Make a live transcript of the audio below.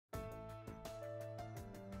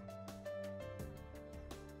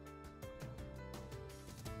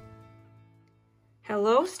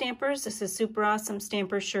Hello Stampers, this is Super Awesome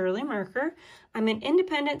Stamper Shirley Merker. I'm an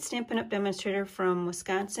independent Stampin' Up! Demonstrator from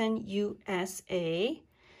Wisconsin, USA.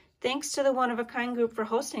 Thanks to the One of a Kind group for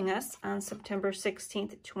hosting us on September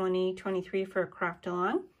 16th, 2023 for a craft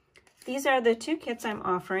along. These are the two kits I'm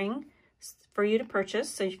offering for you to purchase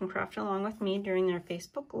so you can craft along with me during their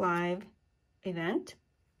Facebook Live event.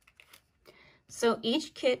 So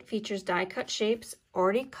each kit features die cut shapes,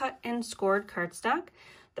 already cut and scored cardstock.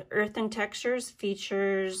 The Earth and Textures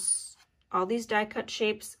features all these die cut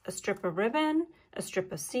shapes, a strip of ribbon, a strip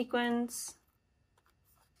of sequins.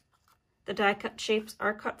 The die cut shapes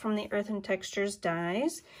are cut from the Earth and Textures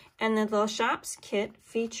dies. And the Little Shops kit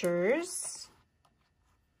features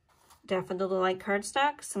daffodil-like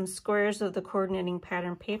cardstock, some squares of the coordinating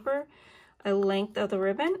pattern paper, a length of the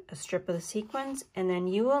ribbon, a strip of the sequins, and then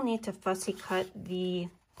you will need to fussy cut the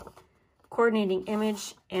coordinating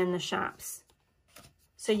image and the shops.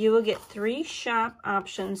 So you will get 3 shop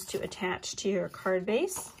options to attach to your card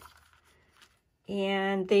base.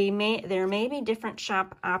 And there may be different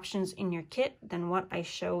shop options in your kit than what I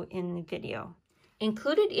show in the video.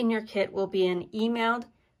 Included in your kit will be an emailed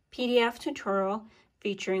PDF tutorial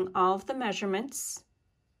featuring all of the measurements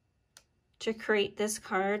to create this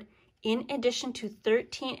card, in addition to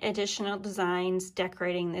 13 additional designs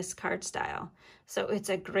decorating this card style. So it's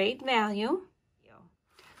a great value.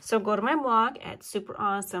 So go to my blog at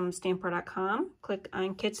superawesomestamper.com, click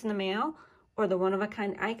on Kits in the Mail or the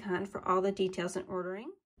one-of-a-kind icon for all the details and ordering.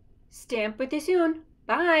 Stamp with you soon.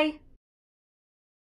 Bye!